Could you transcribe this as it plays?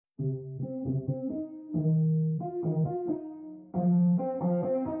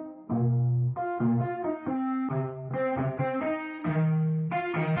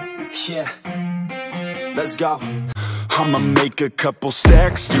Yeah, let's go. I'ma make a couple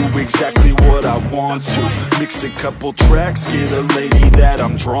stacks, do exactly what I want to. Mix a couple tracks, get a lady that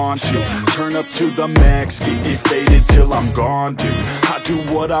I'm drawn to. Turn up to the max, get it faded till I'm gone, dude. I do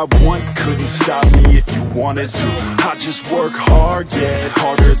what I want, couldn't stop me if you wanted to. I just work hard, yeah,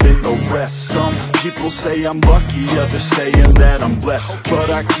 harder than the rest. Some people say I'm lucky, others saying that I'm blessed.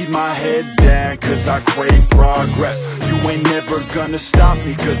 But I keep my head down, cause I crave progress. You ain't never gonna stop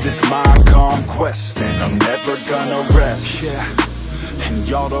me, cause it's my conquest. And I'm never gonna rest. Yeah, and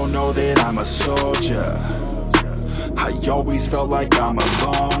y'all don't know that I'm a soldier. I always felt like I'm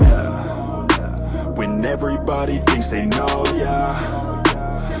alone, yeah. When everybody thinks they know ya,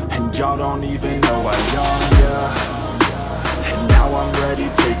 and y'all don't even know I own ya. And now I'm ready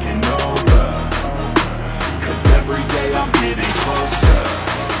taking over, cause every day I'm getting closer.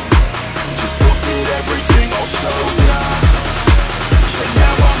 Just look at everything I'll show ya. And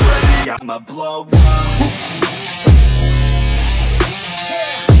now I'm ready, I'ma blow up.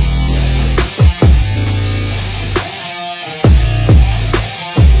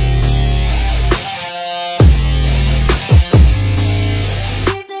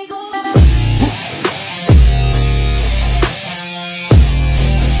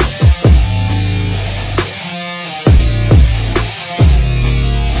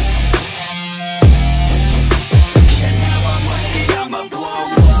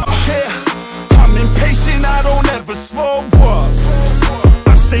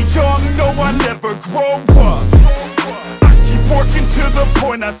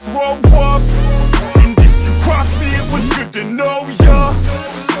 I throw up, and if you cross me, it was good to know ya.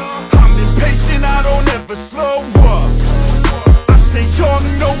 I'm impatient, I don't ever slow up. I stay young,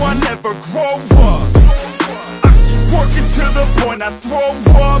 no, I never grow up. I keep working to the point I throw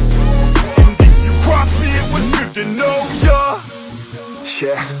up, and if you cross me, it was good to know ya.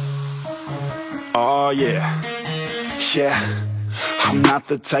 Yeah, oh yeah, yeah. I'm not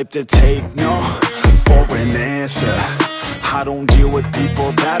the type to take no for an answer. I don't deal with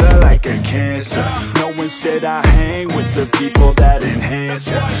people that are like a cancer. No, instead I hang with the people that enhance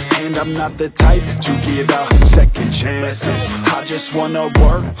ya. And I'm not the type to give out second chances. I just wanna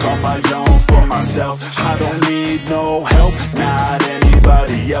work on my own for myself. I don't need no help, not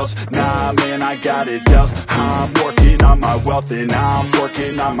anybody else. Nah, man, I got it dealt. I'm working on my wealth and I'm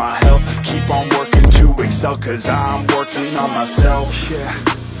working on my health. Keep on working to excel, cause I'm working on myself. Yeah,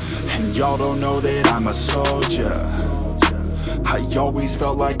 and y'all don't know that I'm a soldier. I always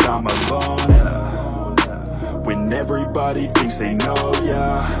felt like I'm alone, yeah. When everybody thinks they know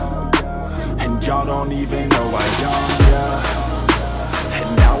ya, and y'all don't even know I own ya.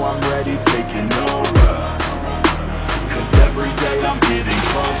 And now I'm ready taking over, cause every day I'm getting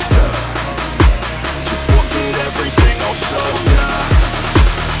closer. Just look at everything I'll show ya.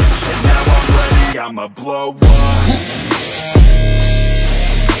 And now I'm ready, I'ma blow up.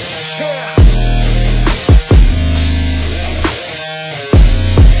 Yeah.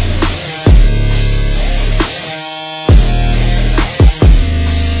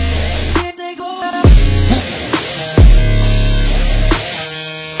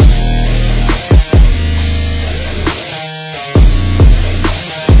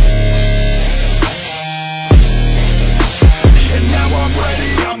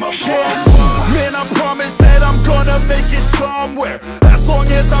 Make it somewhere. As long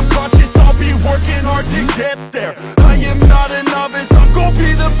as I'm conscious, I'll be working hard to get there. I am not a novice, I'm gonna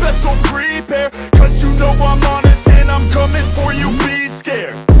be the best, so prepare. Cause you know I'm honest and I'm coming for you, be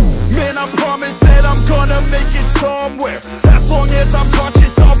scared. Man, I promise that I'm gonna make it somewhere. As long as I'm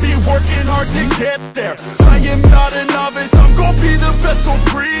conscious, I'll be working hard to get there. I am not a novice, I'm gonna be the best, so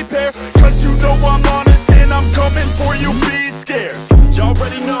prepare. Cause you know I'm honest and I'm coming for you, be scared. Y'all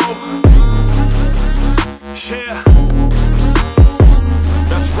already know. Yeah,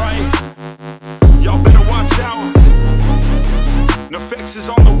 that's right. Y'all better watch out. Neffex is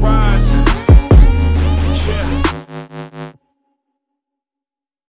on the rise.